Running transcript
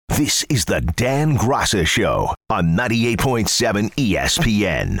This is the Dan Graca Show on 98.7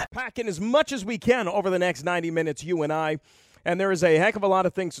 ESPN. Packing as much as we can over the next 90 minutes, you and I. And there is a heck of a lot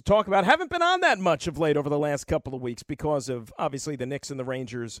of things to talk about. Haven't been on that much of late over the last couple of weeks because of, obviously, the Knicks and the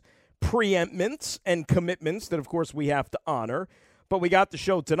Rangers' preempments and commitments that, of course, we have to honor. But we got the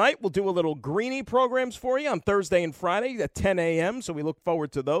show tonight. We'll do a little Greeny programs for you on Thursday and Friday at 10 a.m., so we look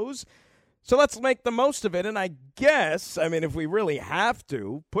forward to those. So let's make the most of it. And I guess, if we really have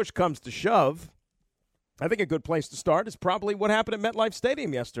to, push comes to shove, I think a good place to start is probably what happened at MetLife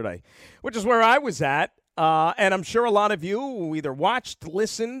Stadium yesterday, which is where I was at. And I'm sure a lot of you either watched,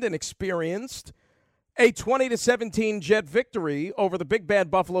 listened, and experienced a 20-17 Jet victory over the big bad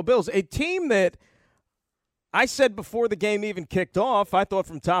Buffalo Bills, a team that I said before the game even kicked off, I thought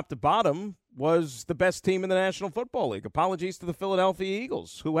from top to bottom was the best team in the National Football League. Apologies to the Philadelphia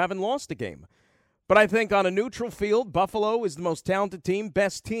Eagles, who haven't lost a game. But I think on a neutral field, Buffalo is the most talented team,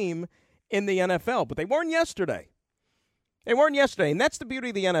 best team in the NFL. But they weren't yesterday. And that's the beauty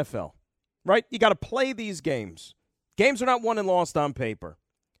of the NFL, right? You got to play these games. Games are not won and lost on paper.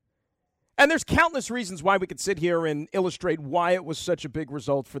 And there's countless reasons why we could sit here and illustrate why it was such a big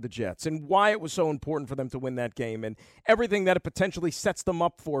result for the Jets and why it was so important for them to win that game and everything that it potentially sets them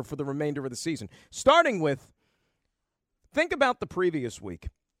up for the remainder of the season. Starting with, think about the previous week.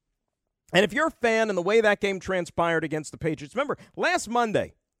 And if you're a fan and the way that game transpired against the Patriots, remember, last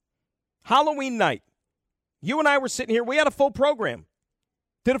Monday, Halloween night, you and I were sitting here. We had a full program,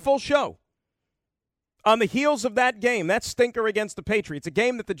 did a full show. On the heels of that game, that stinker against the Patriots, a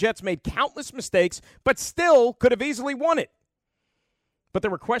game that the Jets made countless mistakes, but still could have easily won it. But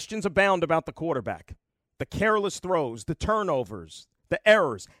there were questions abound about the quarterback, the careless throws, the turnovers, the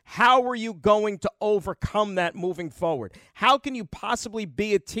errors. How are you going to overcome that moving forward? How can you possibly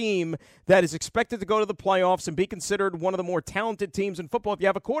be a team that is expected to go to the playoffs and be considered one of the more talented teams in football if you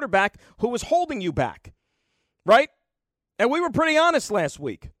have a quarterback who is holding you back, right? And we were pretty honest last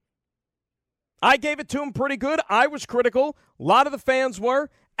week. I gave it to him pretty good. I was critical. A lot of the fans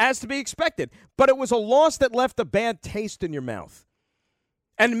were, as to be expected. But it was a loss that left a bad taste in your mouth.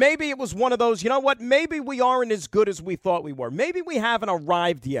 And maybe it was one of those, you know what, maybe we aren't as good as we thought we were. Maybe we haven't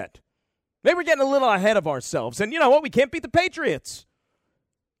arrived yet. Maybe we're getting a little ahead of ourselves. And you know what, we can't beat the Patriots.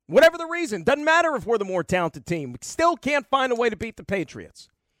 Whatever the reason, doesn't matter if we're the more talented team. We still can't find a way to beat the Patriots.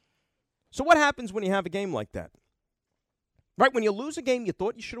 So what happens when you have a game like that? Right, when you lose a game you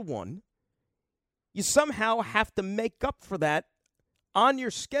thought you should have won, you somehow have to make up for that on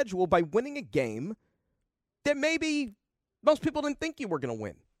your schedule by winning a game that maybe most people didn't think you were going to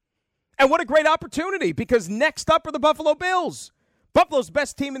win. And what a great opportunity, because next up are the Buffalo Bills. Buffalo's the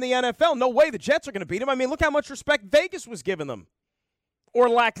best team in the NFL. No way the Jets are going to beat them. Look how much respect Vegas was giving them, or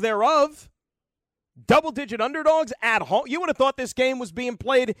lack thereof. Double-digit underdogs at home. You would have thought this game was being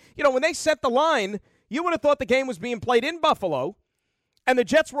played, when they set the line, you would have thought the game was being played in Buffalo. And the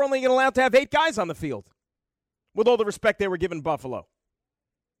Jets were only allowed to have 8 guys on the field, with all the respect they were giving Buffalo.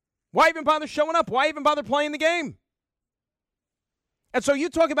 Why even bother showing up? Why even bother playing the game? And so you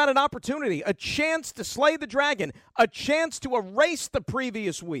talk about an opportunity, a chance to slay the dragon, a chance to erase the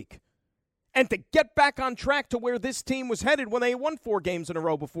previous week, and to get back on track to where this team was headed when they won 4 games in a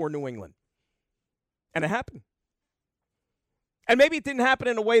row before New England. And it happened. And maybe it didn't happen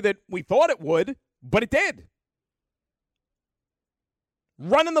in a way that we thought it would, but it did.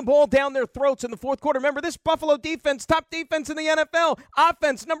 Running the ball down their throats in the fourth quarter. Remember, this Buffalo defense, top defense in the NFL.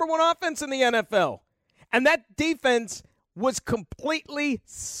 Offense, number 1 offense in the NFL. And that defense was completely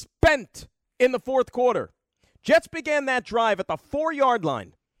spent in the fourth quarter. Jets began that drive at the 4-yard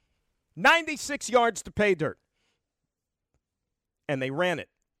line. 96 yards to pay dirt. And they ran it.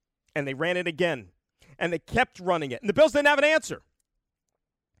 And they ran it again. And they kept running it. And the Bills didn't have an answer.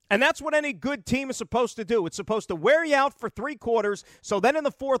 And that's what any good team is supposed to do. It's supposed to wear you out for 3 quarters, so then in the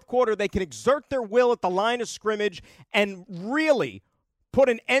fourth quarter they can exert their will at the line of scrimmage and really put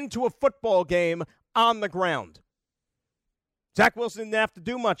an end to a football game on the ground. Zach Wilson didn't have to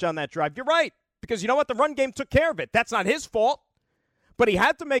do much on that drive. You're right, because you know what? The run game took care of it. That's not his fault. But he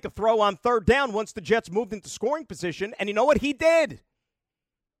had to make a throw on 3rd down once the Jets moved into scoring position, and you know what? He did.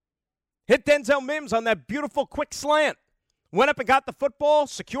 Hit Denzel Mims on that beautiful quick slant. Went up and got the football,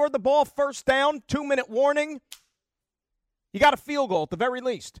 secured the ball, 1st down, 2-minute warning. You got a field goal at the very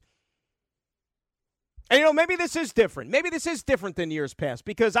least. And, maybe this is different. Maybe this is different than years past,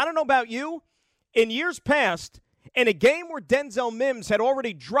 because I don't know about you. In years past, in a game where Denzel Mims had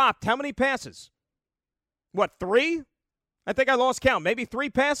already dropped how many passes? 3? I think I lost count. Maybe 3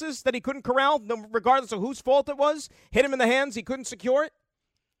 passes that he couldn't corral, regardless of whose fault it was. Hit him in the hands. He couldn't secure it.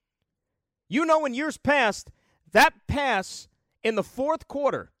 In years past, that pass in the fourth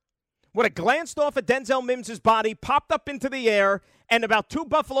quarter would have glanced off of Denzel Mims' body, popped up into the air, and about 2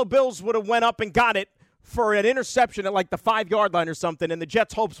 Buffalo Bills would have went up and got it for an interception at like the 5-yard line or something, and the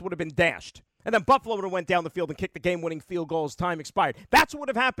Jets' hopes would have been dashed. And then Buffalo would have went down the field and kicked the game-winning field goal as time expired. That's what would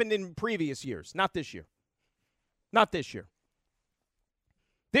have happened in previous years, not this year. Not this year.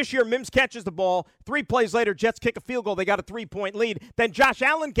 This year, Mims catches the ball. 3 plays later, Jets kick a field goal. They got a 3-point lead. Then Josh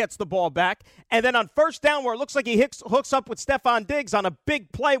Allen gets the ball back. And then on first down, where it looks like he hooks up with Stephon Diggs on a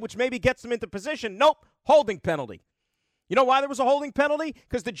big play, which maybe gets him into position. Nope, holding penalty. You know why there was a holding penalty?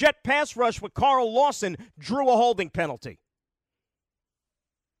 Because the Jet pass rush with Carl Lawson drew a holding penalty.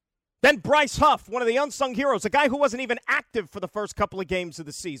 Then Bryce Huff, one of the unsung heroes, a guy who wasn't even active for the first couple of games of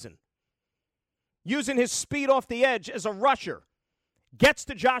the season, using his speed off the edge as a rusher, gets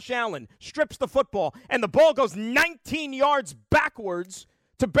to Josh Allen, strips the football, and the ball goes 19 yards backwards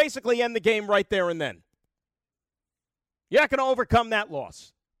to basically end the game right there and then. You're not going to overcome that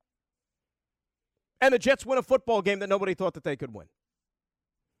loss. And the Jets win a football game that nobody thought that they could win.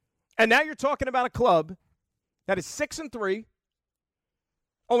 And now you're talking about a club that is 6-3.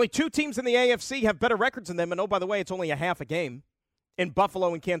 Only 2 teams in the AFC have better records than them, and oh, by the way, it's only a half a game in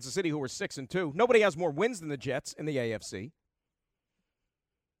Buffalo and Kansas City, who are 6-2. Nobody has more wins than the Jets in the AFC.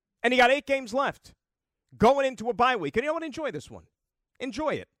 And you got 8 games left going into a bye week. And you know what? Enjoy this one. Enjoy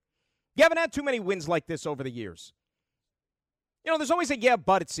it. You haven't had too many wins like this over the years. You know, there's always a yeah,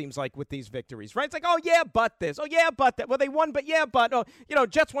 but, it seems like, with these victories, right? It's like, oh, yeah, but this. Oh, yeah, but that. Well, they won, but yeah, but. Oh, you know,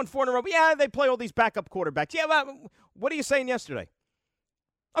 Jets won 4 in a row. But yeah, they play all these backup quarterbacks. Yeah, well, what are you saying yesterday?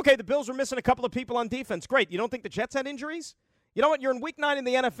 Okay, the Bills were missing a couple of people on defense. Great. You don't think the Jets had injuries? You know what? You're in week 9 in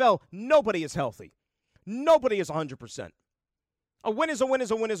the NFL. Nobody is healthy. Nobody is 100%. A win is a win is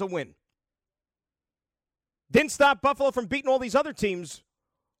a win is a win. Didn't stop Buffalo from beating all these other teams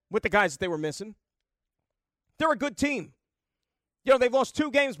with the guys that they were missing. They're a good team. You know, they've lost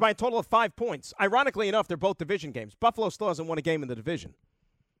 2 games by a total of 5 points. Ironically enough, they're both division games. Buffalo still hasn't won a game in the division.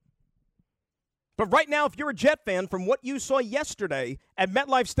 But right now, if you're a Jet fan, from what you saw yesterday at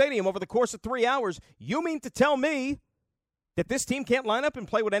MetLife Stadium over the course of 3 hours, you mean to tell me that this team can't line up and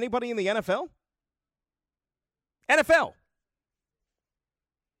play with anybody in the NFL? NFL.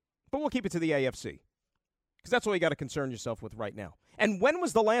 But we'll keep it to the AFC, because that's all you got to concern yourself with right now. And when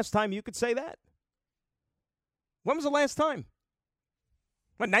was the last time you could say that? When was the last time?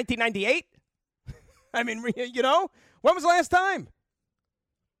 What, 1998? I mean, you know, when was the last time?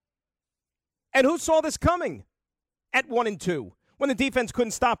 And who saw this coming at 1-2 when the defense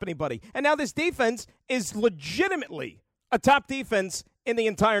couldn't stop anybody? And now this defense is legitimately a top defense in the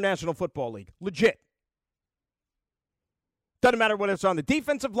entire National Football League. Legit. Doesn't matter whether it's on the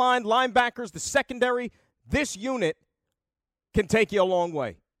defensive line, linebackers, the secondary. This unit can take you a long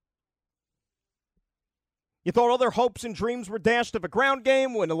way. You thought all their hopes and dreams were dashed of a ground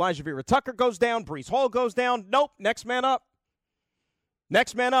game when Elijah Vera Tucker goes down, Breece Hall goes down. Nope, next man up.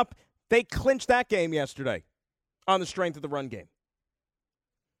 Next man up. They clinched that game yesterday on the strength of the run game.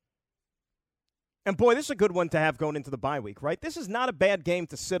 And boy, this is a good one to have going into the bye week, right? This is not a bad game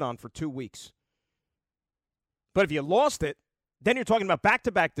to sit on for 2 weeks. But if you lost it, then you're talking about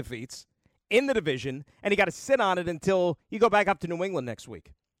back-to-back defeats in the division, and you got to sit on it until you go back up to New England next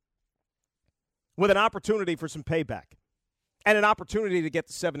week with an opportunity for some payback and an opportunity to get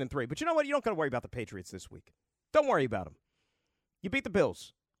to 7-3. But you know what? You don't got to worry about the Patriots this week. Don't worry about them. You beat the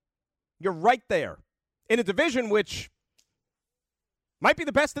Bills. You're right there in a division which might be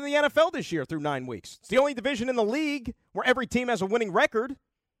the best in the NFL this year through 9 weeks. It's the only division in the league where every team has a winning record.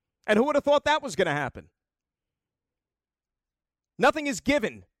 And who would have thought that was going to happen? Nothing is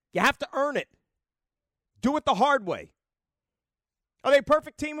given. You have to earn it. Do it the hard way. Are they a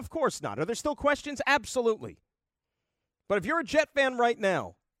perfect team? Of course not. Are there still questions? Absolutely. But if you're a Jet fan right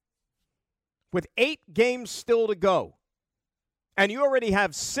now, with 8 games still to go, and you already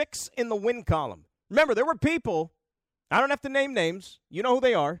have 6 in the win column. Remember, there were people, I don't have to name names, you know who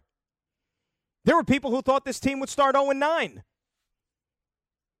they are. There were people who thought this team would start 0-9.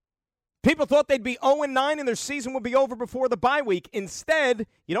 People thought they'd be 0-9 and their season would be over before the bye week. Instead,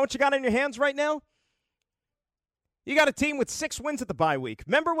 you know what you got in your hands right now? You got a team with 6 wins at the bye week.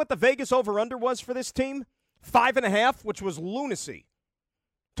 Remember what the Vegas over-under was for this team? 5.5, which was lunacy.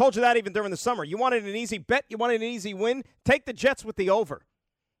 Told you that even during the summer. You wanted an easy bet? You wanted an easy win? Take the Jets with the over.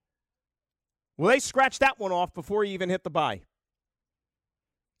 Well, they scratched that one off before you even hit the bye.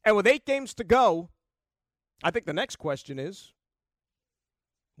 And with 8 games to go, I think the next question is,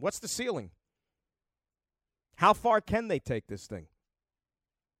 what's the ceiling? How far can they take this thing?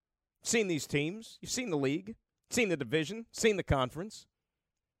 You've seen these teams. You've seen the league. Seen the division. Seen the conference.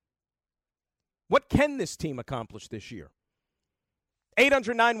 What can this team accomplish this year?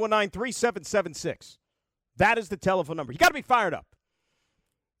 800-919-3776. That is the telephone number. You got to be fired up.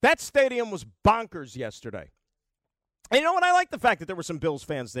 That stadium was bonkers yesterday. And you know what? I like the fact that there were some Bills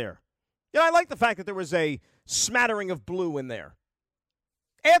fans there. I like the fact that there was a smattering of blue in there.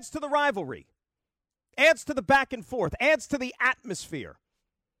 Adds to the rivalry. Adds to the back and forth. Adds to the atmosphere.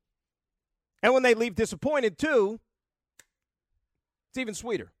 And when they leave disappointed, too, it's even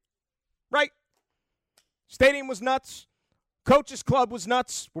sweeter. Right? Stadium was nuts. Coaches Club was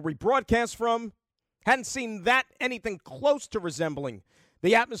nuts. Where we broadcast from. Hadn't seen that anything close to resembling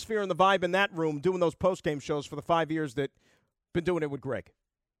the atmosphere and the vibe in that room doing those post-game shows for the 5 years that been doing it with Greg.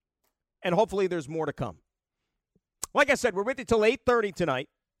 And hopefully there's more to come. Like I said, we're with you till 8:30 tonight.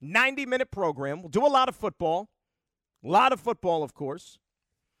 90-minute program. We'll do a lot of football. A lot of football, of course.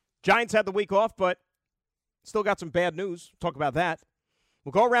 Giants had the week off, but still got some bad news. Talk about that.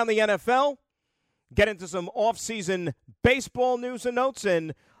 We'll go around the NFL, get into some off-season baseball news and notes,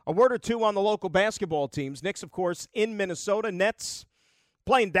 and a word or two on the local basketball teams. Knicks, of course, in Minnesota. Nets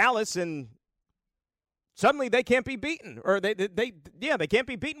playing Dallas, and suddenly they can't be beaten. Or they can't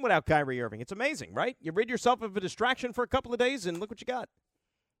be beaten without Kyrie Irving. It's amazing, right? You rid yourself of a distraction for a couple of days, and look what you got.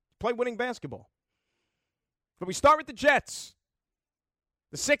 Play winning basketball. But we start with the Jets.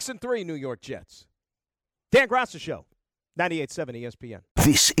 The 6-3 New York Jets. Dan Graca Show, 98.7 ESPN.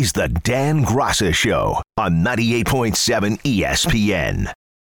 This is the Dan Graca Show on 98.7 ESPN.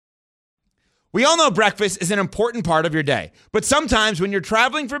 We all know breakfast is an important part of your day, but sometimes when you're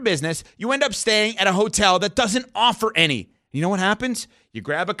traveling for business, you end up staying at a hotel that doesn't offer any. You know what happens? You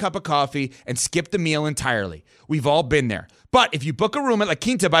grab a cup of coffee and skip the meal entirely. We've all been there. But if you book a room at La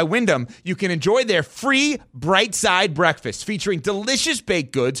Quinta by Wyndham, you can enjoy their free Bright Side breakfast featuring delicious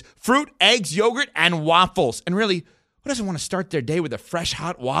baked goods, fruit, eggs, yogurt, and waffles. And really, who doesn't want to start their day with a fresh,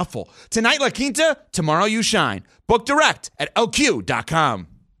 hot waffle? Tonight, La Quinta, tomorrow you shine. Book direct at lq.com.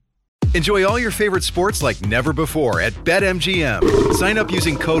 Enjoy all your favorite sports like never before at BetMGM. Sign up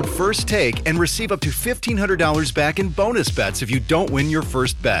using code FIRSTTAKE and receive up to $1,500 back in bonus bets if you don't win your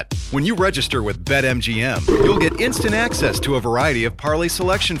first bet. When you register with BetMGM, you'll get instant access to a variety of parlay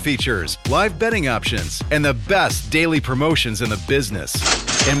selection features, live betting options, and the best daily promotions in the business.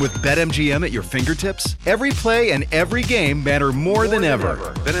 And with BetMGM at your fingertips, every play and every game matter more than ever.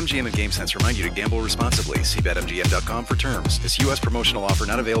 BetMGM and GameSense remind you to gamble responsibly. See BetMGM.com for terms. This U.S. promotional offer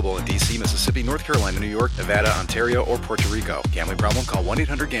not available in D.C., Mississippi, North Carolina, New York, Nevada, Ontario, or Puerto Rico. Gambling problem? Call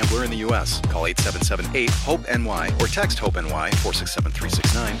 1-800-GAMBLER in the U.S. Call 877-8-HOPE-NY or text HOPE-NY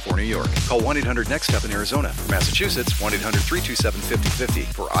 467-369 for New York. Call 1-800-NEXT-STEP in Arizona. For Massachusetts, 1-800-327-5050.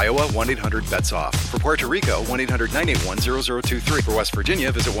 For Iowa, 1-800-BETS-OFF. For Puerto Rico, 1-800-981-0023. For West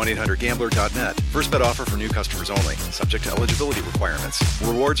Virginia, visit 1-800-GAMBLER.net. First bet offer for new customers only. Subject to eligibility requirements.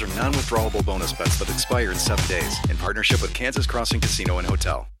 Rewards are non-withdrawable bonus bets that expire in 7 days. In partnership with Kansas Crossing Casino and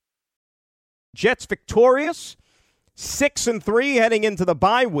Hotel. Jets victorious, 6-3 heading into the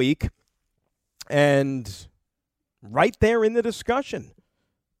bye week, and right there in the discussion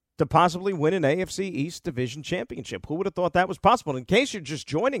to possibly win an AFC East Division championship. Who would have thought that was possible? In case you're just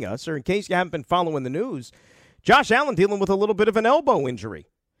joining us, or in case you haven't been following the news, Josh Allen dealing with a little bit of an elbow injury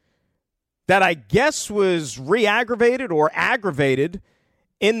that I guess was re-aggravated or aggravated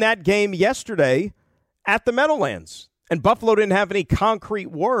in that game yesterday at the Meadowlands. And Buffalo didn't have any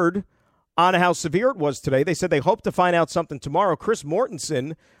concrete word on how severe it was today. They said they hope to find out something tomorrow. Chris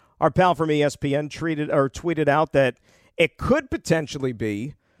Mortensen, our pal from ESPN, tweeted out that it could potentially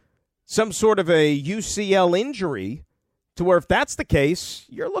be some sort of a UCL injury to where if that's the case,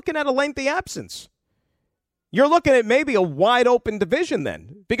 you're looking at a lengthy absence. You're looking at maybe a wide-open division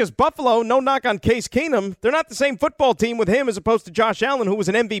then. Because Buffalo, no knock on Case Keenum, they're not the same football team with him as opposed to Josh Allen, who was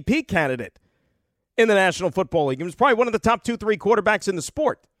an MVP candidate in the National Football League. He was probably one of the top 2-3 quarterbacks in the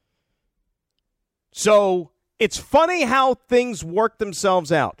sport. So it's funny how things work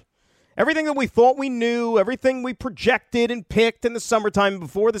themselves out. Everything that we thought we knew, everything we projected and picked in the summertime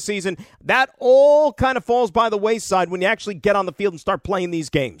before the season, that all kind of falls by the wayside when you actually get on the field and start playing these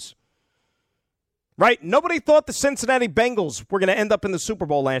games. Right? Nobody thought the Cincinnati Bengals were going to end up in the Super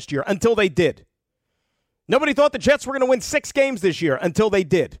Bowl last year until they did. Nobody thought the Jets were going to win 6 games this year until they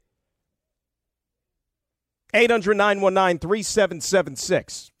did.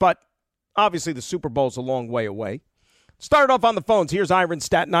 800-919-3776. But obviously, the Super Bowl's a long way away. Started off on the phones. Here's Ira in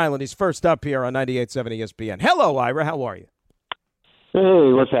Staten Island. He's first up here on 98.7 ESPN. Hello, Ira. How are you?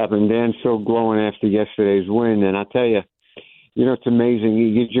 Hey, what's happening, Dan? So glowing after yesterday's win. And I tell you, it's amazing.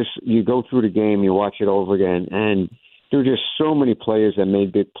 You go through the game, you watch it over again, and there are just so many players that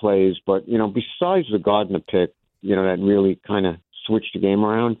made big plays. But, besides the Gardner pick, that really kind of switched the game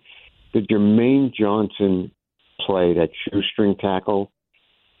around, the Jermaine Johnson play, that shoestring tackle,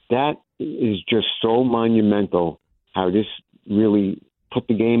 that is just so monumental how this really put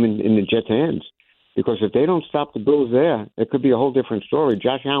the game in the Jets' hands. Because if they don't stop the Bills there, it could be a whole different story.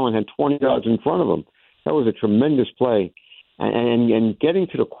 Josh Allen had 20 yards in front of him. That was a tremendous play. And getting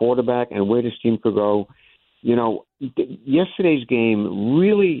to the quarterback and where this team could go, yesterday's game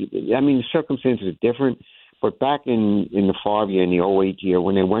really, the circumstances are different. But back in the Favre year, in the 2008 year,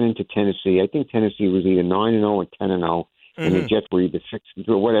 when they went into Tennessee, I think Tennessee was either 9-0 or 10-0, and the Jets were either 6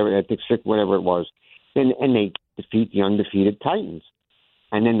 or whatever. I think 6, whatever it was. And they defeat the undefeated Titans.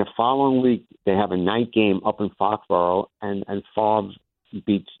 And then the following week, they have a night game up in Foxborough, and Favre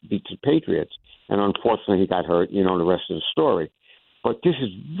beats the Patriots. And unfortunately, he got hurt. The rest of the story. But this is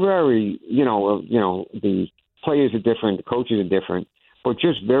very, the players are different, the coaches are different, but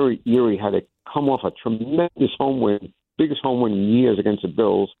just very eerie how they come off a tremendous home win, biggest home win in years against the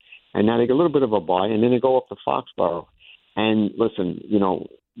Bills, and now they get a little bit of a bye, and then they go up to Foxborough. And listen,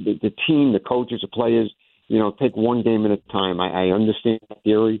 the team, the coaches, the players, take one game at a time. I understand that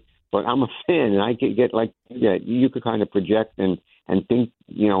theory, but I'm a fan, and I get like, you could kind of project and think,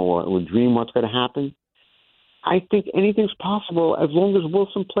 or dream what's going to happen. I think anything's possible as long as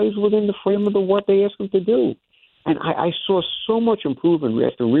Wilson plays within the frame of what they ask him to do. And I saw so much improvement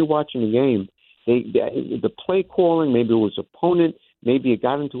after rewatching the game. The play calling, maybe it was opponent, maybe it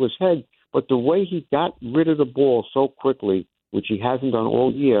got into his head, but the way he got rid of the ball so quickly, which he hasn't done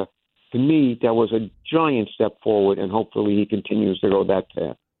all year, to me, that was a giant step forward, and hopefully he continues to go that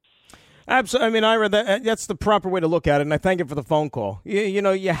path. Absolutely. Ira, that's the proper way to look at it, and I thank you for the phone call.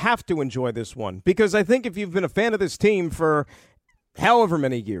 You have to enjoy this one, because I think if you've been a fan of this team for however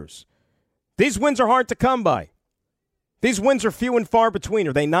many years, these wins are hard to come by. These wins are few and far between,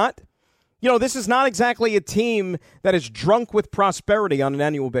 are they not? This is not exactly a team that is drunk with prosperity on an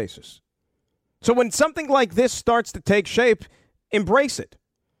annual basis. So when something like this starts to take shape, embrace it.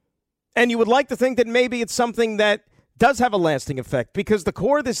 And you would like to think that maybe it's something that does have a lasting effect, because the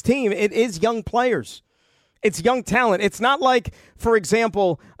core of this team, it is young players. It's young talent. It's not like, for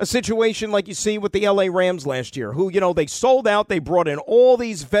example, a situation like you see with the LA Rams last year, who, they sold out, they brought in all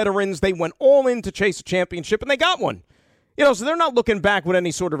these veterans, they went all in to chase a championship, and they got one. So they're not looking back with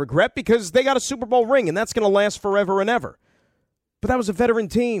any sort of regret, because they got a Super Bowl ring, and that's going to last forever and ever. But that was a veteran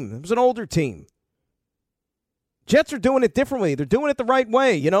team. It was an older team. Jets are doing it differently. They're doing it the right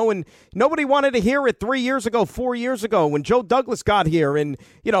way, and nobody wanted to hear it 3 years ago, 4 years ago when Joe Douglas got here, and,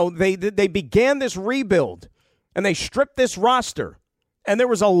 they began this rebuild, and they stripped this roster, and there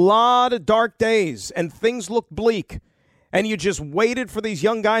was a lot of dark days, and things looked bleak, and you just waited for these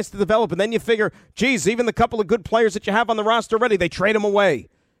young guys to develop, and then you figure, geez, even the couple of good players that you have on the roster already, they trade them away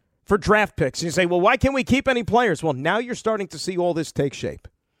for draft picks, and you say, well, why can't we keep any players? Well, now you're starting to see all this take shape,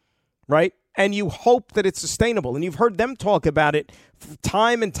 right? And you hope that it's sustainable. And you've heard them talk about it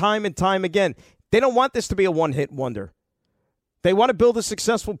time and time and time again. They don't want this to be a one-hit wonder. They want to build a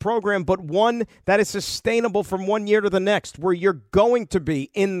successful program, but one that is sustainable from one year to the next, where you're going to be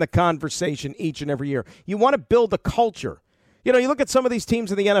in the conversation each and every year. You want to build a culture. You look at some of these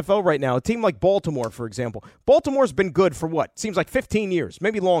teams in the NFL right now, a team like Baltimore, for example. Baltimore's been good for what? Seems like 15 years,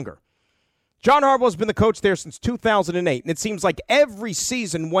 maybe longer. John Harbaugh's been the coach there since 2008, and it seems like every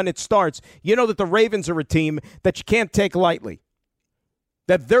season when it starts, that the Ravens are a team that you can't take lightly,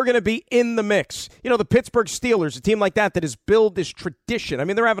 that they're going to be in the mix. The Pittsburgh Steelers, a team like that has built this tradition.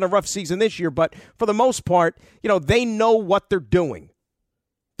 They're having a rough season this year, but for the most part, they know what they're doing.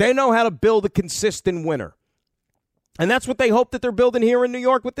 They know how to build a consistent winner. And that's what they hope that they're building here in New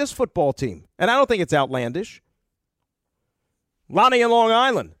York with this football team. And I don't think it's outlandish. Lonnie in Long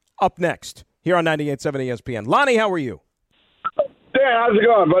Island, up next. Here on 98.7 ESPN. Lonnie, how are you? Dan, how's it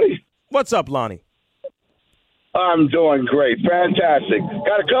going, buddy? What's up, Lonnie? I'm doing great. Fantastic.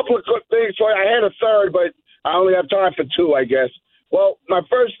 Got a couple of quick things for you. I had a third, but I only have time for two, I guess. Well, my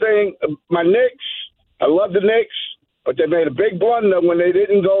first thing, my Knicks. I love the Knicks, but they made a big blunder when they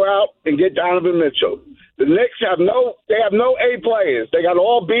didn't go out and get Donovan Mitchell. The Knicks have no A players. They got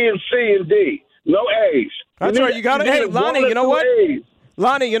all B and C and D. No A's. That's right. You got it. Hey, Lonnie, you know what? A's.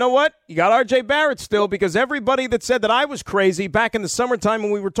 Lonnie, you know what? You got R.J. Barrett still, because everybody that said that I was crazy back in the summertime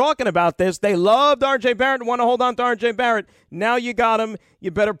when we were talking about this, they loved R.J. Barrett and want to hold on to R.J. Barrett. Now you got him. You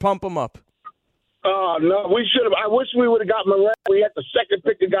better pump him up. Oh, no, we should have. I wish we would have got Morant. We had the second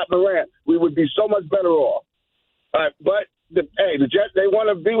pick and got Morant. We would be so much better off. But, the Jets, they want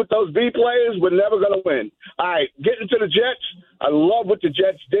to be with those B players. We're never going to win. All right, getting to the Jets, I love what the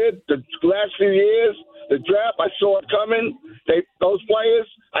Jets did the last few years. The draft, I saw it coming. Those players,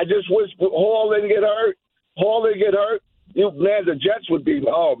 I just wish Hall didn't get hurt. Man, the Jets would be,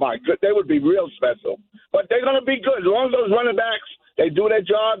 oh, my God, they would be real special. But they're going to be good. As long as those running backs, they do their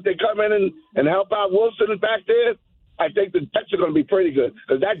job, they come in and help out Wilson back there, I think the Jets are going to be pretty good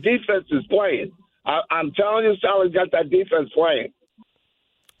because that defense is playing. I'm telling you, Sally's got that defense playing.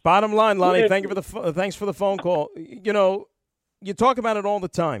 Bottom line, Lonnie, thanks for the phone call. You know, you talk about it all the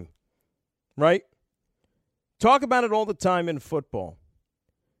time, right? Talk about it all the time in football.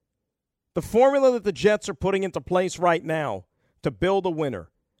 The formula that the Jets are putting into place right now to build a winner,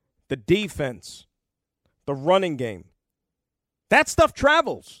 the defense, the running game, that stuff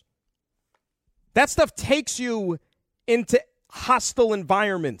travels. That stuff takes you into hostile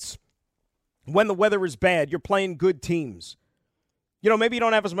environments when the weather is bad. You're playing good teams. You know, maybe you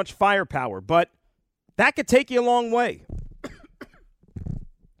don't have as much firepower, but that could take you a long way.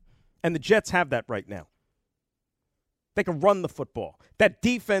 And the Jets have that right now. They can run the football. That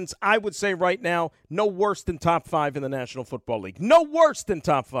defense, I would say right now, no worse than top 5 in the National Football League. No worse than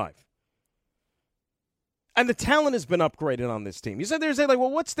top 5. And the talent has been upgraded on this team. You said there's like,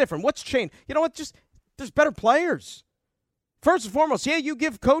 well, what's different? What's changed? You know what? Just there's better players. First and foremost, yeah, you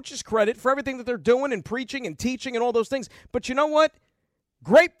give coaches credit for everything that they're doing and preaching and teaching and all those things. But you know what?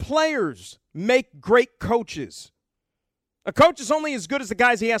 Great players make great coaches. A coach is only as good as the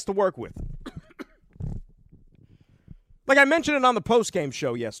guys he has to work with. Like I mentioned it on the postgame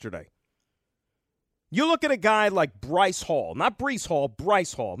show yesterday. You look at a guy like Bryce Hall. Not Breece Hall,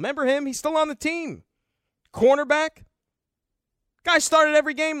 Bryce Hall. Remember him? He's still on the team. Cornerback. Guy started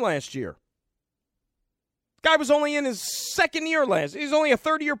every game last year. Guy was only in his second year last. He's only a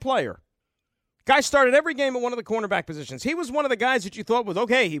third-year player. Guy started every game at one of the cornerback positions. He was one of the guys that you thought was,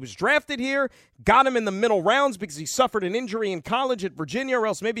 okay, he was drafted here, got him in the middle rounds because he suffered an injury in college at Virginia, or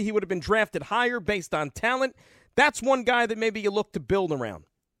else maybe he would have been drafted higher based on talent. That's one guy that maybe you look to build around.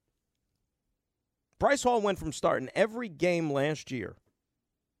 Bryce Hall went from starting every game last year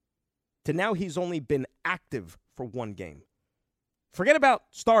to now he's only been active for one game. Forget about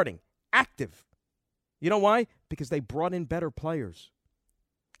starting. Active. You know why? Because they brought in better players.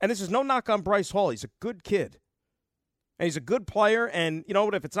 And this is no knock on Bryce Hall. He's a good kid. And he's a good player. And you know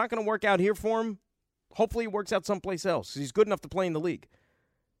what? If it's not going to work out here for him, hopefully it works out someplace else. He's good enough to play in the league.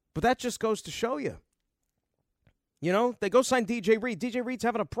 But that just goes to show you. You know, they go sign DJ Reed. DJ Reed's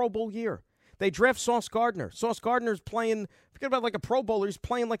having a Pro Bowl year. They draft Sauce Gardner. Sauce Gardner's playing, forget about like a Pro Bowler, he's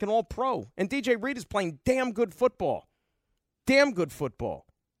playing like an All-Pro. And DJ Reed is playing damn good football. Damn good football.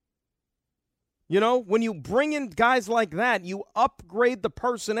 You know, when you bring in guys like that, you upgrade the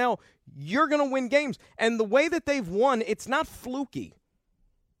personnel, you're going to win games. And the way that they've won, it's not fluky.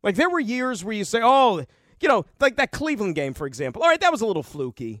 Like there were years where you say, oh, you know, like that Cleveland game, for example. All right, that was a little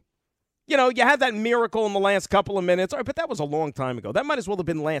fluky. You know, you had that miracle in the last couple of minutes. All right, but that was a long time ago. That might as well have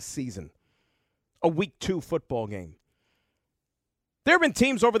been last season. A week 2 football game. There have been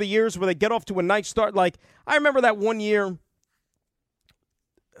teams over the years where they get off to a nice start. Like, I remember that one year,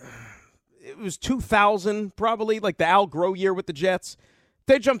 it was 2000 probably, like the Al Groh year with the Jets.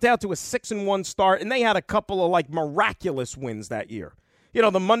 They jumped out to a 6-1 start, and they had a couple of, like, miraculous wins that year. You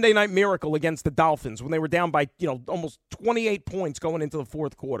know, the Monday Night Miracle against the Dolphins when they were down by, you know, almost 28 points going into the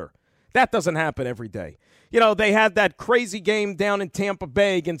fourth quarter. That doesn't happen every day. You know, they had that crazy game down in Tampa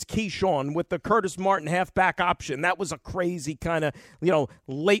Bay against Keyshawn with the Curtis Martin halfback option. That was a crazy kind of, you know,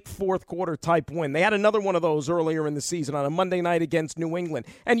 late fourth quarter type win. They had another one of those earlier in the season on a Monday night against New England.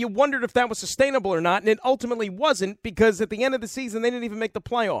 And you wondered if that was sustainable or not, and it ultimately wasn't because at the end of the season, they didn't even make the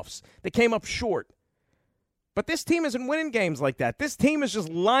playoffs. They came up short. But this team isn't winning games like that. This team is just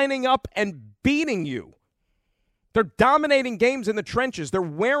lining up and beating you. They're dominating games in the trenches. They're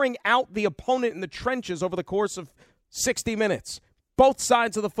wearing out the opponent in the trenches over the course of 60 minutes. Both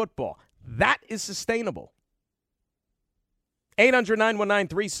sides of the football. That is sustainable.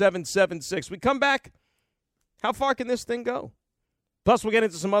 800-919-3776. We come back. How far can this thing go? Plus, we'll get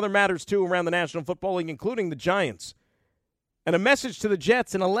into some other matters, too, around the National Football League, including the Giants. And a message to the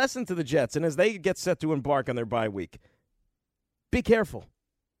Jets and a lesson to the Jets. And as they get set to embark on their bye week, be careful.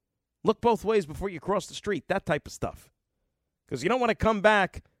 Look both ways before you cross the street, that type of stuff. Because you don't want to come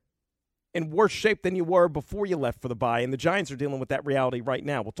back in worse shape than you were before you left for the bye, and the Giants are dealing with that reality right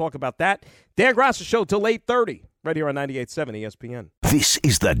now. We'll talk about that. Dan Grassa Show till 8:30, right here on 98.7 ESPN. This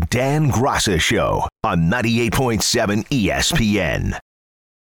is the Dan Grassa Show on 98.7 ESPN.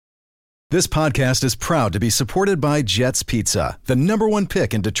 This podcast is proud to be supported by Jets Pizza, the #1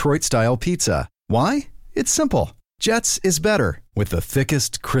 pick in Detroit-style pizza. Why? It's simple. Jets is better. With the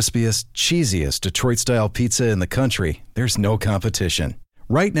thickest, crispiest, cheesiest Detroit-style pizza in the country, there's no competition.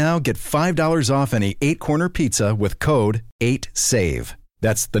 Right now, get $5 off any 8-corner pizza with code 8SAVE.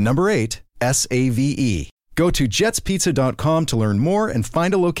 That's the number 8, SAVE. Go to jetspizza.com to learn more and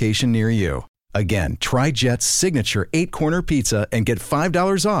find a location near you. Again, try Jet's signature 8-corner pizza and get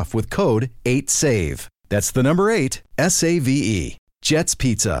 $5 off with code 8SAVE. That's the number 8, S-A-V-E. Jet's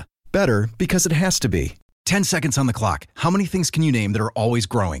Pizza. Better because it has to be. 10 seconds on the clock. How many things can you name that are always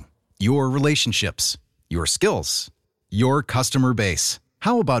growing? Your relationships, your skills, your customer base.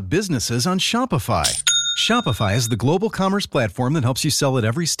 How about businesses on Shopify? Shopify is the global commerce platform that helps you sell at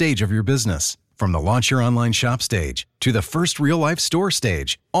every stage of your business. From the launch your online shop stage, to the first real-life store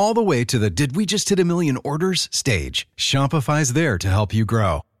stage, all the way to the did we just hit a million orders stage, Shopify's there to help you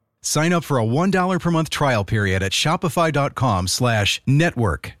grow. Sign up for a $1 per month trial period at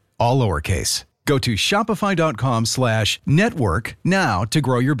shopify.com/network, all lowercase. Go to shopify.com/network now to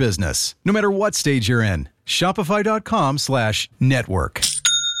grow your business, no matter what stage you're in. Shopify.com/network.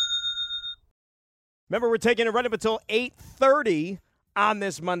 Remember, we're taking it right up until 8:30 on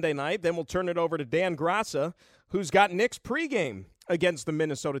this Monday night. Then we'll turn it over to Dan Grassa, who's got Knicks pregame against the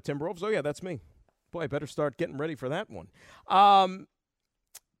Minnesota Timberwolves. Oh, yeah, that's me. Boy, I better start getting ready for that one.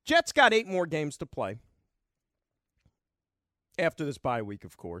 Jets got 8 more games to play after this bye week,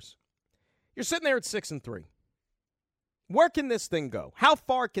 of course. You're sitting there at 6-3. Where can this thing go? How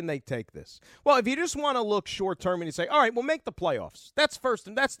far can they take this? Well, if you just want to look short term and you say, all right, we'll make the playoffs. That's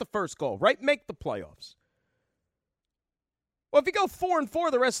the first goal, right? Make the playoffs. Well, if you go 4-4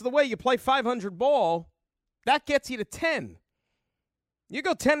 the rest of the way, you play 500 ball, that gets you to 10. You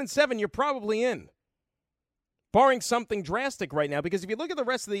go 10-7, you're probably in. Barring something drastic right now, because if you look at the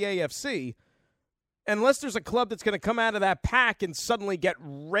rest of the AFC, unless there's a club that's going to come out of that pack and suddenly get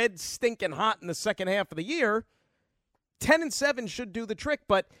red stinking hot in the second half of the year, 10-7 should do the trick.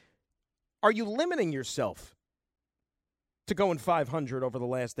 But are you limiting yourself to going 500 over the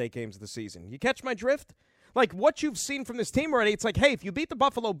last 8 games of the season? You catch my drift? Like, what you've seen from this team already, it's like, hey, if you beat the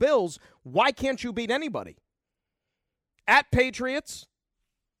Buffalo Bills, why can't you beat anybody? At Patriots,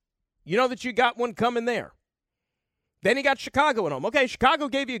 you know that you got one coming there. Then you got Chicago at home. Okay, Chicago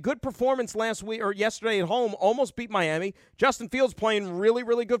gave you a good performance last week or yesterday at home, almost beat Miami. Justin Fields playing really,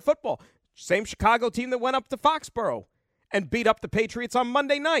 really good football. Same Chicago team that went up to Foxborough and beat up the Patriots on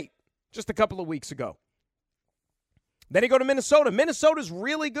Monday night just a couple of weeks ago. Then you go to Minnesota. Minnesota's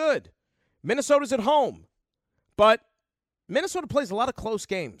really good. Minnesota's at home. But Minnesota plays a lot of close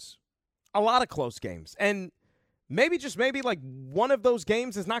games. A lot of close games. And maybe, just maybe, like one of those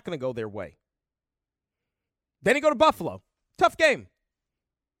games is not going to go their way. Then you go to Buffalo. Tough game.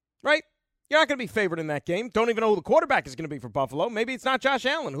 Right? You're not going to be favored in that game. Don't even know who the quarterback is going to be for Buffalo. Maybe it's not Josh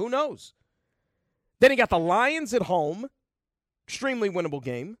Allen. Who knows? Then you got the Lions at home. Extremely winnable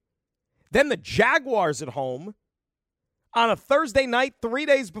game. Then the Jaguars at home. On a Thursday night, 3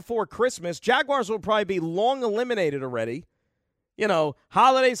 days before Christmas. Jaguars will probably be long eliminated already. You know,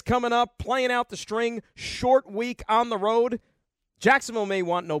 holidays coming up, playing out the string, short week on the road. Jacksonville may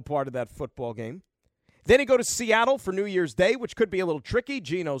want no part of that football game. Then you go to Seattle for New Year's Day, which could be a little tricky.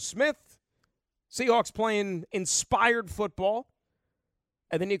 Geno Smith. Seahawks playing inspired football.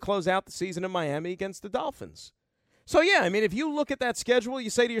 And then you close out the season in Miami against the Dolphins. So, yeah, I mean, if you look at that schedule, you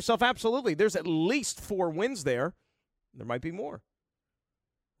say to yourself, absolutely, there's at least 4 wins there. There might be more.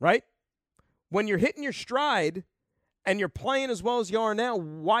 Right? When you're hitting your stride and you're playing as well as you are now,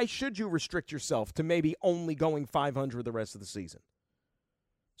 why should you restrict yourself to maybe only going 500 the rest of the season?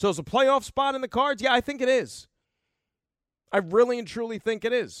 So is a playoff spot in the cards? Yeah, I think it is. I really and truly think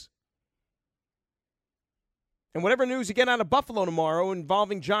it is. And whatever news you get out of Buffalo tomorrow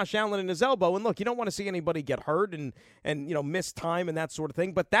involving Josh Allen and his elbow, and look, you don't want to see anybody get hurt and you know, miss time and that sort of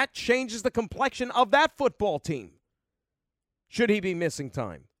thing, but that changes the complexion of that football team. Should he be missing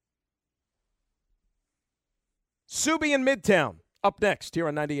time? Subi in Midtown, up next here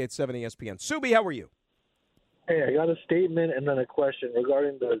on 98.7 ESPN. Subi, how are you? Hey, I got a statement and then a question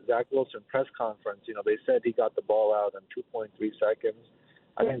regarding the Zach Wilson press conference. You know, they said he got the ball out in 2.3 seconds.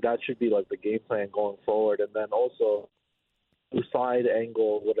 I think that should be like the game plan going forward. And then also the side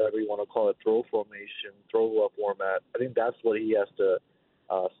angle, whatever you want to call it, throw formation, throw format. I think that's what he has to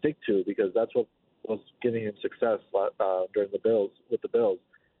stick to, because that's what was giving him success during the Bills with the Bills.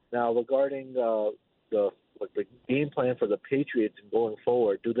 Now, regarding the game plan for the Patriots and going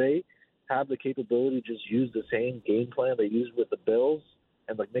forward, do they have the capability to just use the same game plan they used with the Bills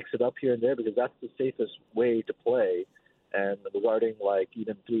and like mix it up here and there, because that's the safest way to play? And regarding like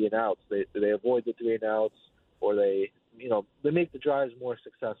even 3 and outs, they avoid the 3 and outs, or they make the drives more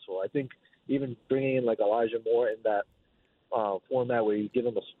successful. I think even bringing in like Elijah Moore in that format where you give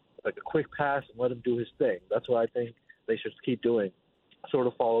him a quick pass and let him do his thing. That's what I think they should keep doing. Sort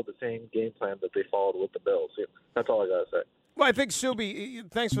of follow the same game plan that they followed with the Bills. Yeah, that's all I got to say. Well, I think,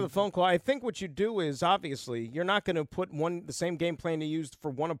 Subi, thanks for the phone call. I think what you do is, obviously, you're not going to put the same game plan you used for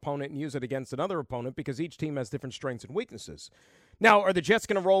one opponent and use it against another opponent because each team has different strengths and weaknesses. Now, are the Jets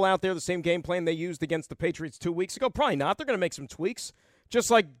going to roll out there the same game plan they used against the Patriots 2 weeks ago? Probably not. They're going to make some tweaks, just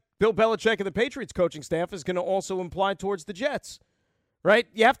like Bill Belichick and the Patriots coaching staff is going to also imply towards the Jets, right?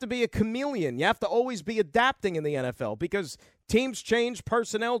 You have to be a chameleon. You have to always be adapting in the NFL because teams change,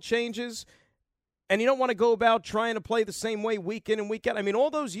 personnel changes, and you don't want to go about trying to play the same way week in and week out. I mean, all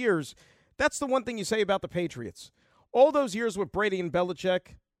those years, that's the one thing you say about the Patriots. All those years with Brady and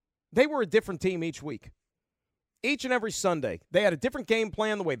Belichick, they were a different team each week. Each and every Sunday, they had a different game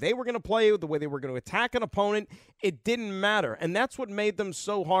plan, the way they were going to play, the way they were going to attack an opponent. It didn't matter. And that's what made them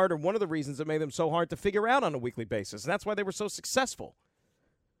so hard, or one of the reasons that made them so hard to figure out on a weekly basis. And that's why they were so successful.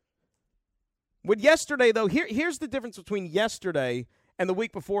 With yesterday, though, here's the difference between yesterday and the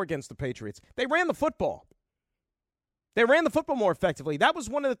week before against the Patriots. They ran the football. They ran the football more effectively. That was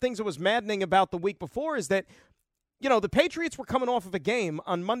one of the things that was maddening about the week before is that, you know, the Patriots were coming off of a game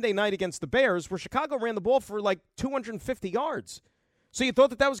on Monday night against the Bears where Chicago ran the ball for like 250 yards. So you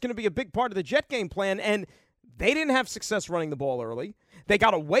thought that was going to be a big part of the Jet game plan, and they didn't have success running the ball early. They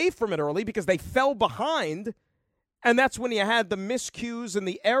got away from it early because they fell behind, and that's when you had the miscues and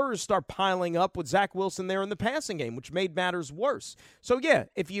the errors start piling up with Zach Wilson there in the passing game, which made matters worse. So, yeah,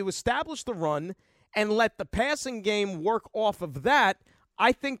 if you establish the run and let the passing game work off of that,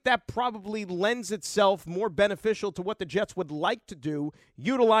 I think that probably lends itself more beneficial to what the Jets would like to do,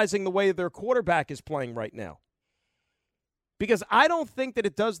 utilizing the way their quarterback is playing right now. Because I don't think that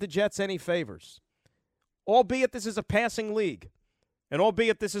it does the Jets any favors. Albeit this is a passing league, and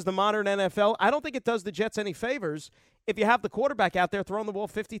albeit this is the modern NFL, I don't think it does the Jets any favors if you have the quarterback out there throwing the ball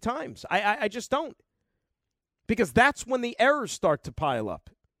 50 times. I just don't. Because that's when the errors start to pile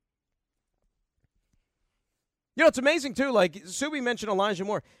up. You know, it's amazing, too. Like, Subi mentioned Elijah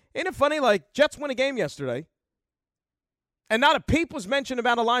Moore. Ain't it funny, like, Jets won a game yesterday, and not a peep was mentioned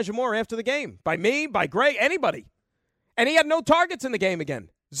about Elijah Moore after the game. By me, by Greg, anybody. And he had no targets in the game again.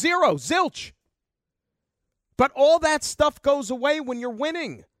 Zero. Zilch. But all that stuff goes away when you're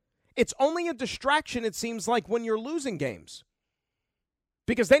winning. It's only a distraction, it seems like, when you're losing games.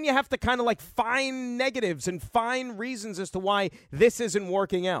 Because then you have to kind of like find negatives and find reasons as to why this isn't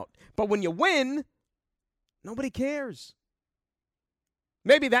working out. But when you win, nobody cares.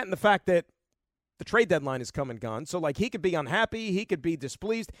 Maybe that and the fact that the trade deadline is come and gone. So, like, he could be unhappy. He could be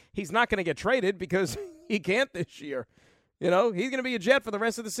displeased. He's not going to get traded because he can't this year. You know, he's going to be a Jet for the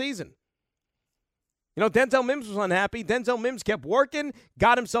rest of the season. You know, Denzel Mims was unhappy. Denzel Mims kept working,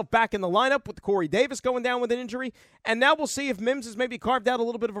 got himself back in the lineup with Corey Davis going down with an injury. And now we'll see if Mims has maybe carved out a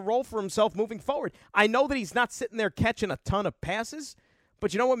little bit of a role for himself moving forward. I know that he's not sitting there catching a ton of passes,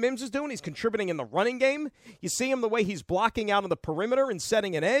 but you know what Mims is doing? He's contributing in the running game. You see him the way he's blocking out on the perimeter and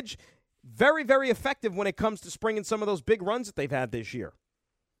setting an edge. Very, very effective when it comes to springing some of those big runs that they've had this year.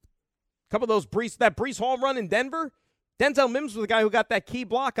 A couple of those Breece Hall run in Denver. Denzel Mims was the guy who got that key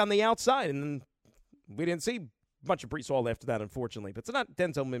block on the outside, and we didn't see much of Breece Hall after that, unfortunately. But it's not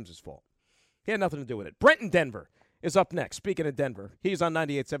Denzel Mims' fault. He had nothing to do with it. Brent in Denver is up next. Speaking of Denver, he's on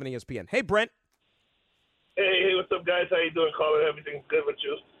 98.7 ESPN. Hey, Brent. Hey, what's up, guys? How you doing, Colin? Everything's good with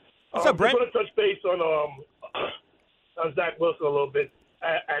you? What's up, Brent? I just want to touch base on Zach Wilson a little bit.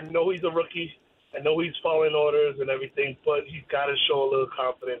 I know he's a rookie. I know he's following orders and everything, but he's got to show a little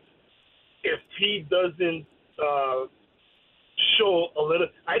confidence. If he doesn't show a little,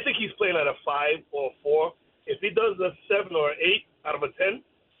 I think he's playing at a 5 or a 4. If he does a 7 or 8 out of a 10,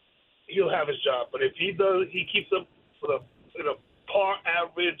 he'll have his job. But if he keeps up with a par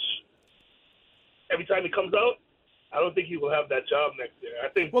average every time he comes out, I don't think he will have that job next year. I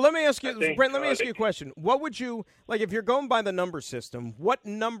think. Well, let me ask you, Brent. Let me ask you a question. What would you like if you're going by the number system? What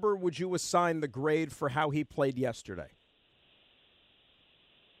number would you assign the grade for how he played yesterday?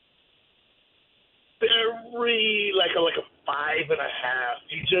 Very like a 5.5.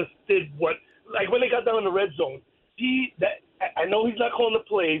 He just did what when they got down in the red zone. I know he's not calling the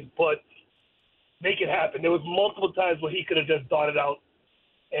plays, but make it happen. There was multiple times where he could have just darted out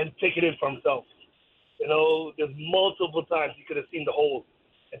and taken it for himself. You know, there's multiple times he could have seen the hole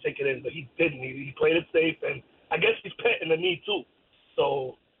and taken it in, but he didn't. He played it safe, and I guess he's petting the knee too.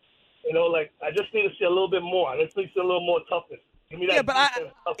 So, you know, I just need to see a little bit more. I just need to see a little more toughness. Give me that. Yeah,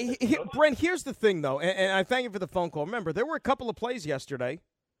 but Brent, here's the thing, though, and I thank you for the phone call. Remember, there were a couple of plays yesterday,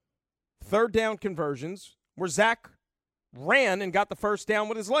 third down conversions, where Zach ran and got the first down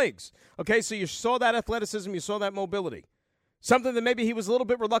with his legs. Okay, so you saw that athleticism, you saw that mobility. Something that maybe he was a little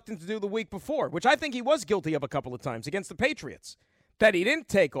bit reluctant to do the week before, which I think he was guilty of a couple of times against the Patriots, that he didn't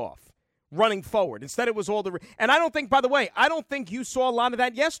take off. running forward. Instead, it was all the – and I don't think, by the way, I don't think you saw a lot of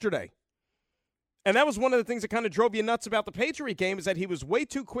that yesterday. And that was one of the things that kind of drove you nuts about the Patriot game is that he was way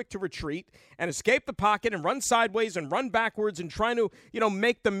too quick to retreat and escape the pocket and run sideways and run backwards and trying to,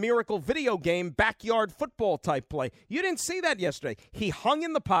 make the miracle video game backyard football type play. You didn't see that yesterday. He hung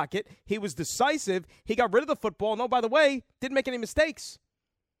in the pocket. He was decisive. He got rid of the football. No, by the way, didn't make any mistakes.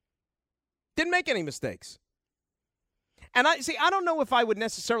 Didn't make any mistakes. And I don't know if I would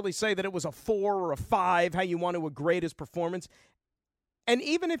necessarily say that it was a 4 or a 5, how you want to grade his performance. And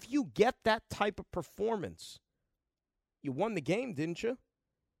even if you get that type of performance, you won the game, didn't you?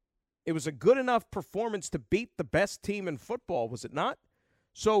 It was a good enough performance to beat the best team in football, was it not?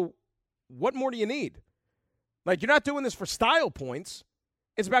 So what more do you need? Like, you're not doing this for style points.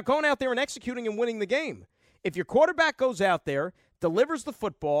 It's about going out there and executing and winning the game. If your quarterback goes out there, delivers the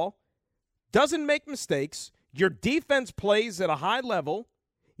football, doesn't make mistakes, your defense plays at a high level,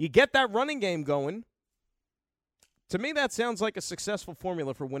 you get that running game going, to me, that sounds like a successful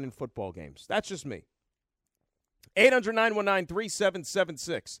formula for winning football games. That's just me.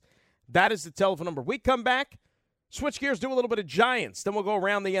 800-919-3776. That is the telephone number. We come back, switch gears, do a little bit of Giants. Then we'll go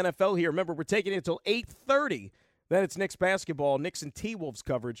around the NFL here. Remember, we're taking it until 8:30. Then it's Knicks basketball, Knicks and T-Wolves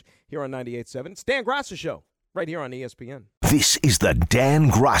coverage here on 98.7. It's Dan Grassa Show right here on ESPN. This is the Dan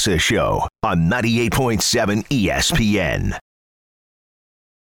Grassa Show on 98.7 ESPN.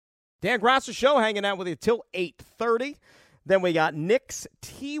 Dan Grassa Show hanging out with you till 8:30. Then we got Knicks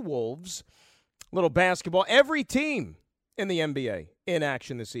T-Wolves, little basketball. Every team in the NBA in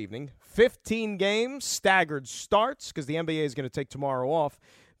action this evening. 15 games, staggered starts, because the NBA is going to take tomorrow off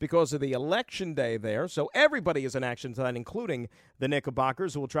because of the election day there. So everybody is in action tonight, including the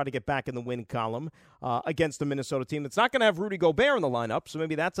Knickerbockers, who will try to get back in the win column against the Minnesota team that's not going to have Rudy Gobert in the lineup. So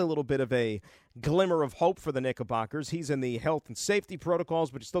maybe that's a little bit of a glimmer of hope for the Knickerbockers. He's in the health and safety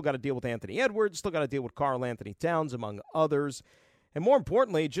protocols, but you still got to deal with Anthony Edwards, still got to deal with Karl Anthony Towns, among others. And more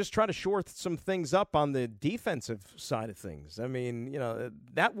importantly, just try to shore some things up on the defensive side of things. I mean,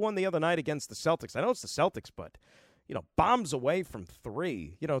 that one the other night against the Celtics. I know it's the Celtics, but bombs away from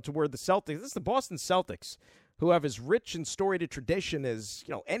 3, to where the Celtics, this is the Boston Celtics, who have as rich and storied a tradition as,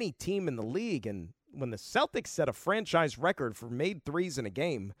 any team in the league. And when the Celtics set a franchise record for made threes in a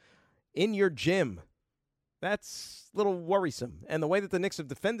game in your gym, that's a little worrisome. And the way that the Knicks have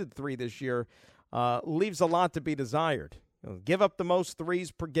defended 3 this year leaves a lot to be desired. Give up the most threes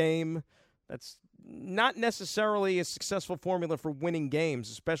per game. That's not necessarily a successful formula for winning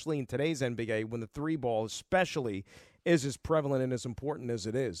games, especially in today's NBA when the 3 ball especially is as prevalent and as important as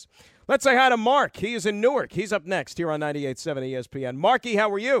it is. Let's say hi to Mark. He is in Newark. He's up next here on 98.7 ESPN. Marky,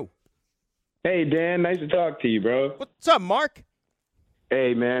 how are you? Hey, Dan. Nice to talk to you, bro. What's up, Mark?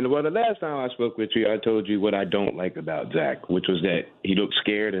 Hey, man. Well, the last time I spoke with you, I told you what I don't like about Zach, which was that he looks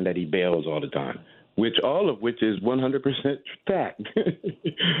scared and that he bails all the time, all of which is 100% fact.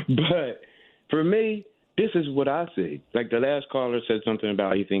 But for me, this is what I see. Like the last caller said something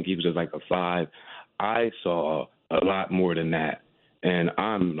about he think he was just like a 5. I saw a lot more than that. And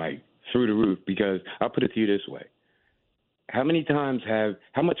I'm like through the roof because I'll put it to you this way. How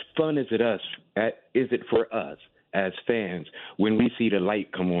much fun is it for us as fans when we see the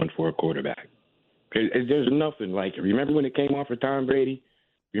light come on for a quarterback? There's nothing like it. Remember when it came on for Tom Brady?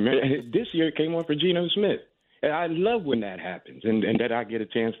 Remember this year it came on for Geno Smith. And I love when that happens and that I get a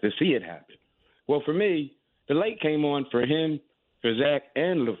chance to see it happen. Well, for me, the light came on for him, for Zach,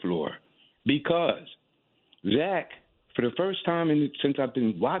 and LaFleur because Zach, for the first time since I've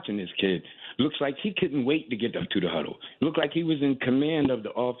been watching this kid, looks like he couldn't wait to get up to the huddle. Looked like he was in command of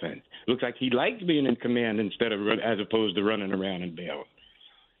the offense. Looks like he liked being in command as opposed to running around and bailing.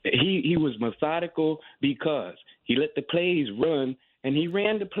 He was methodical because he let the plays run, and he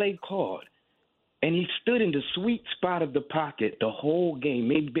ran the play called. And he stood in the sweet spot of the pocket the whole game,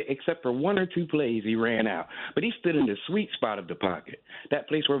 maybe except for 1 or 2 plays he ran out. But he stood in the sweet spot of the pocket, that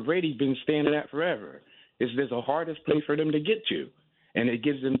place where Brady's been standing at forever. It's the hardest place for them to get to, and it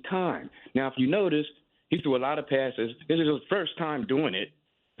gives them time. Now, if you notice, he threw a lot of passes. This is his first time doing it.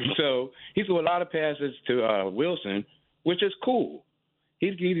 So he threw a lot of passes to Wilson, which is cool.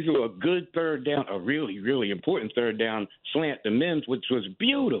 He threw a good third down, a really, really important third down slant to Mims, which was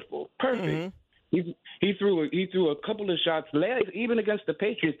beautiful, perfect. Mm-hmm. He threw a couple of shots. Even against the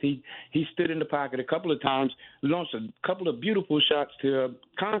Patriots, he stood in the pocket a couple of times, launched a couple of beautiful shots to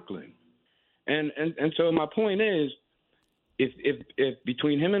Conklin. And so my point is, if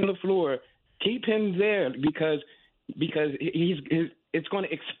between him and LaFleur, keep him there because it's going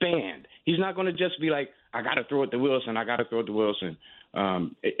to expand. He's not going to just be like, I got to throw it to Wilson.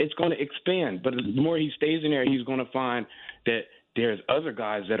 It's going to expand. But the more he stays in there, he's going to find that there's other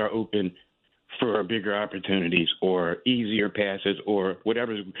guys that are open for bigger opportunities or easier passes or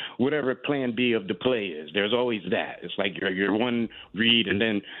whatever plan B of the play is. There's always that. It's like your one read, and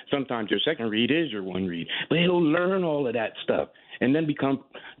then sometimes your second read is your one read. But he'll learn all of that stuff and then become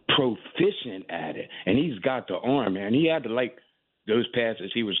proficient at it. And he's got the arm, man. He had to like those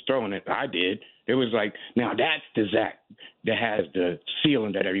passes he was throwing it. I did. It was like, now that's the Zach that has the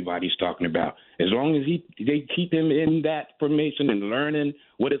ceiling that everybody's talking about. As long as they keep him in that formation and learning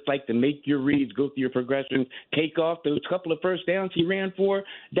what it's like to make your reads, go through your progressions, take off those couple of first downs he ran for,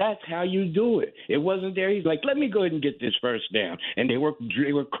 that's how you do it. It wasn't there. He's like, let me go ahead and get this first down. And they were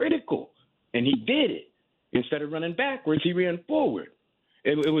critical, and he did it. Instead of running backwards, he ran forward.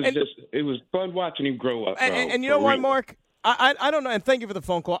 It was fun watching him grow up. And you know what, Mark? I don't know, and thank you for the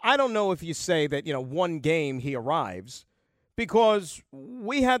phone call. I don't know if you say that, one game he arrives, because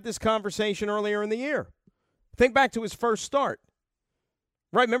we had this conversation earlier in the year. Think back to his first start.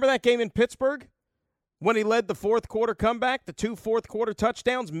 Right, remember that game in Pittsburgh when he led the fourth quarter comeback, the 2 fourth quarter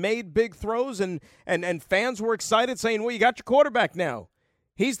touchdowns, made big throws, and fans were excited saying, well, you got your quarterback now.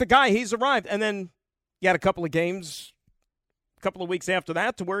 He's the guy. He's arrived. And then you had a couple of games, a couple of weeks after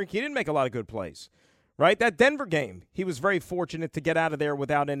that to where he didn't make a lot of good plays. Right, that Denver game, he was very fortunate to get out of there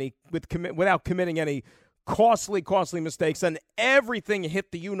without committing any costly mistakes, and everything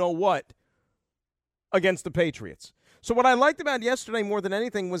hit the you-know-what against the Patriots. So what I liked about yesterday more than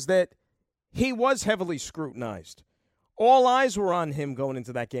anything was that he was heavily scrutinized. All eyes were on him going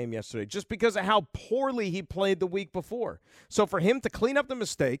into that game yesterday just because of how poorly he played the week before. So for him to clean up the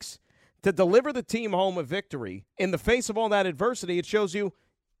mistakes, to deliver the team home a victory in the face of all that adversity, it shows you,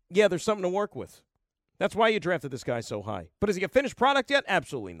 yeah, there's something to work with. That's why you drafted this guy so high. But is he a finished product yet?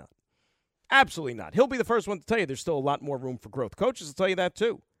 Absolutely not. Absolutely not. He'll be the first one to tell you there's still a lot more room for growth. Coaches will tell you that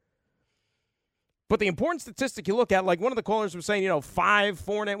too. But the important statistic you look at, like one of the callers was saying, 5,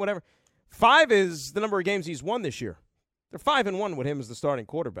 4, and 8, whatever. 5 is the number of games he's won this year. They're 5-1 with him as the starting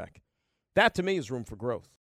quarterback. That, to me, is room for growth.